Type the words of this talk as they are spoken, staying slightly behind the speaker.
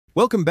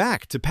Welcome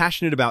back to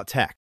Passionate About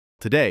Tech.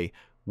 Today,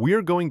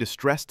 we're going to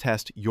stress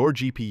test your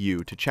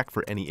GPU to check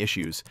for any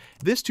issues.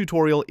 This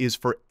tutorial is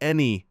for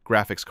any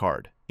graphics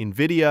card,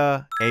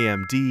 Nvidia,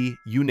 AMD,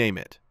 you name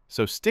it.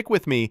 So stick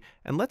with me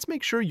and let's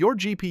make sure your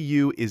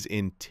GPU is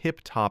in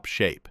tip-top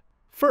shape.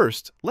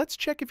 First, let's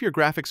check if your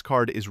graphics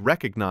card is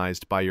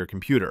recognized by your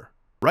computer.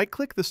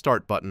 Right-click the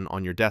Start button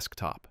on your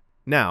desktop.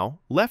 Now,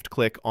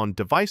 left-click on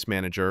Device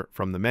Manager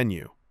from the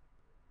menu.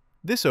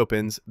 This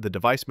opens the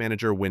Device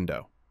Manager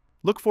window.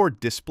 Look for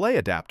Display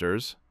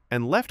Adapters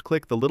and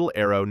left-click the little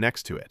arrow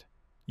next to it.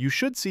 You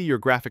should see your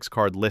graphics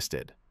card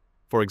listed.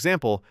 For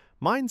example,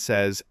 mine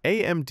says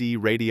AMD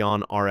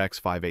Radeon RX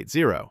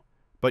 580,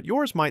 but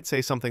yours might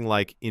say something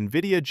like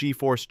Nvidia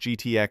GeForce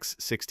GTX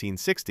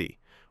 1660,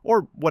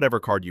 or whatever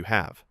card you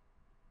have.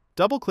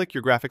 Double-click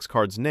your graphics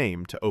card's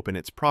name to open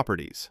its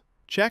properties.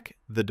 Check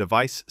the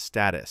device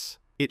status.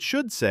 It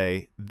should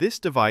say, "This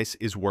device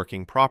is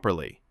working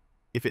properly."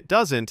 If it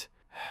doesn't,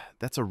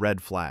 that's a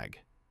red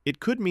flag. It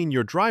could mean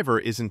your driver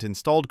isn't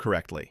installed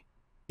correctly.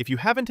 If you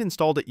haven't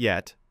installed it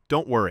yet,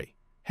 don't worry.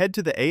 Head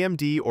to the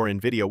AMD or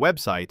Nvidia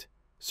website,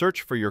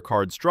 search for your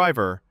card's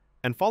driver,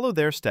 and follow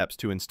their steps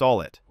to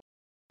install it.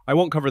 I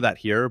won't cover that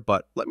here,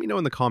 but let me know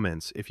in the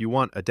comments if you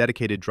want a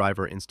dedicated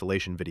driver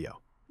installation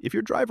video. If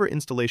your driver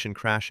installation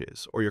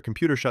crashes or your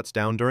computer shuts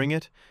down during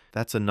it,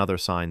 that's another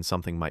sign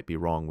something might be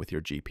wrong with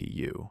your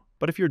GPU.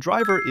 But if your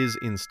driver is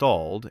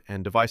installed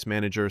and Device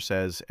Manager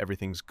says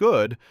everything's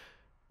good,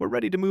 we're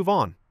ready to move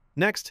on.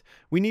 Next,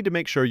 we need to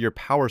make sure your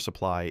power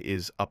supply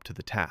is up to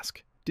the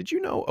task. Did you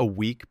know a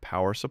weak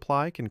power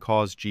supply can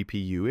cause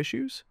GPU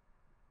issues?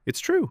 It's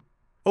true.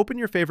 Open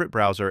your favorite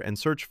browser and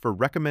search for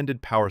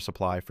recommended power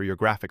supply for your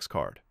graphics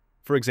card.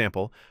 For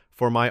example,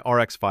 for my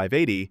RX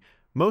 580,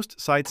 most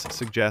sites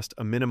suggest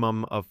a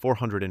minimum of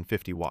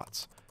 450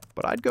 watts,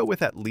 but I'd go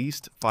with at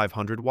least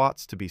 500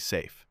 watts to be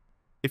safe.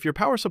 If your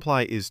power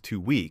supply is too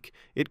weak,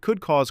 it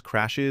could cause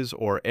crashes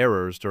or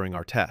errors during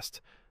our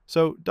test.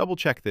 So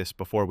double-check this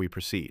before we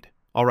proceed.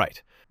 All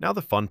right, now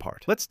the fun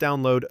part. Let's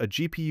download a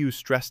GPU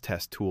stress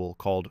test tool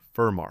called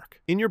FurMark.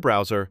 In your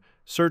browser,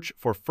 search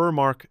for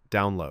FurMark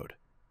Download.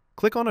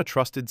 Click on a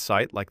trusted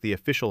site like the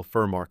official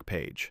FurMark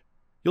page.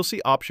 You'll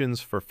see options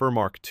for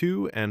FurMark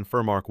 2 and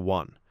FurMark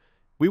 1.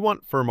 We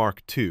want FurMark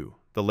 2,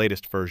 the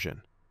latest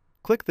version.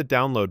 Click the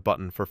Download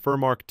button for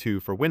FurMark 2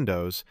 for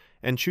Windows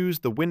and choose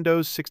the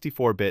Windows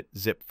 64-bit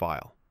zip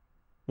file.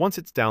 Once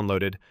it's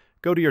downloaded,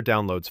 go to your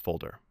Downloads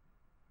folder.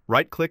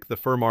 Right-click the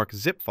FurMark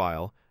zip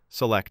file,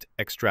 select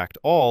Extract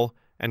All,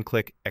 and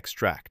click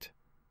Extract.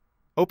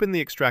 Open the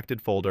extracted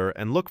folder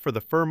and look for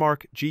the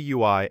FurMark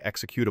GUI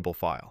executable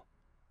file.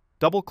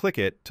 Double-click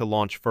it to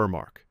launch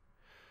FurMark.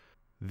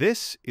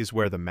 This is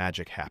where the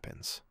magic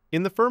happens.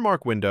 In the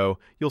FurMark window,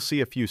 you'll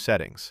see a few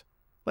settings.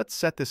 Let's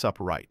set this up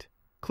right.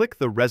 Click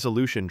the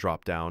Resolution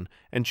drop-down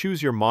and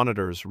choose your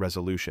monitor's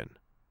resolution.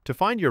 To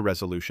find your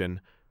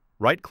resolution,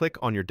 right-click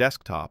on your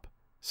desktop,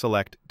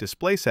 select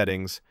Display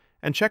Settings,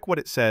 and check what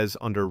it says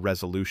under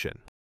Resolution.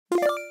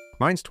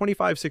 Mine's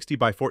 2560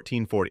 by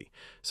 1440,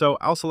 so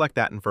I'll select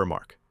that in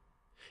FurMark.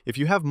 If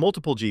you have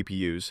multiple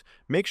GPUs,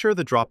 make sure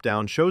the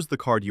drop-down shows the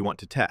card you want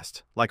to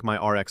test, like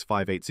my RX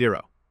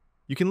 580.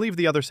 You can leave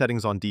the other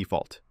settings on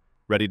default.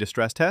 Ready to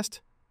stress test?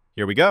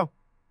 Here we go.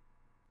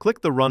 Click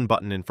the Run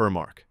button in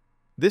FurMark.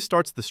 This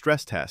starts the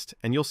stress test,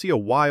 and you'll see a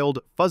wild,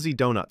 fuzzy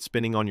donut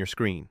spinning on your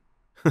screen.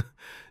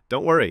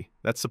 Don't worry,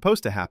 that's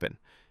supposed to happen.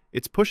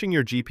 It's pushing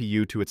your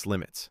GPU to its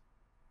limits.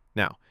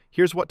 Now,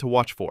 here's what to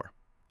watch for.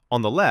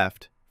 On the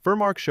left,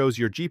 FurMark shows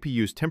your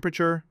GPU's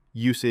temperature,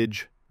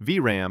 usage,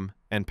 VRAM,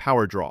 and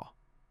power draw.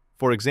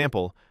 For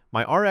example,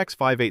 my RX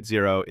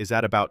 580 is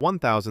at about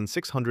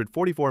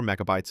 1,644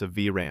 megabytes of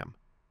VRAM.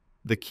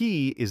 The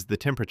key is the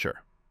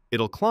temperature.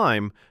 It'll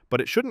climb,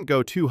 but it shouldn't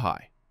go too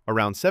high.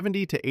 Around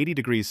 70 to 80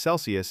 degrees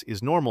Celsius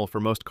is normal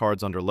for most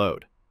cards under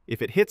load.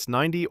 If it hits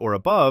 90 or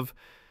above,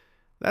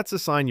 that's a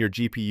sign your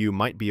GPU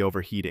might be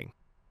overheating.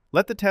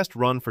 Let the test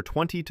run for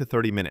 20 to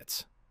 30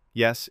 minutes.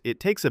 Yes, it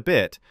takes a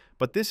bit,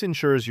 but this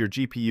ensures your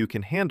GPU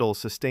can handle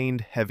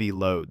sustained heavy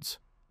loads.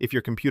 If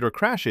your computer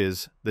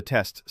crashes, the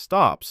test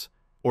stops,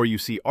 or you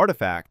see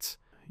artifacts,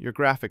 your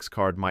graphics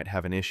card might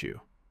have an issue.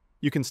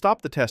 You can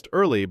stop the test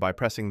early by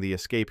pressing the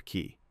Escape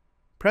key.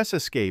 Press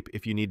Escape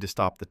if you need to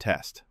stop the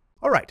test.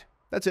 All right,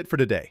 that's it for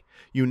today.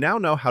 You now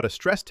know how to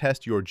stress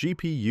test your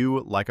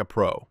GPU like a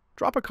pro.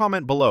 Drop a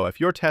comment below if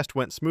your test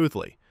went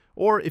smoothly,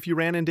 or if you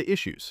ran into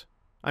issues.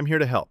 I'm here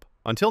to help.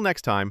 Until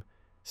next time,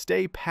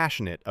 stay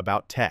passionate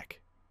about tech.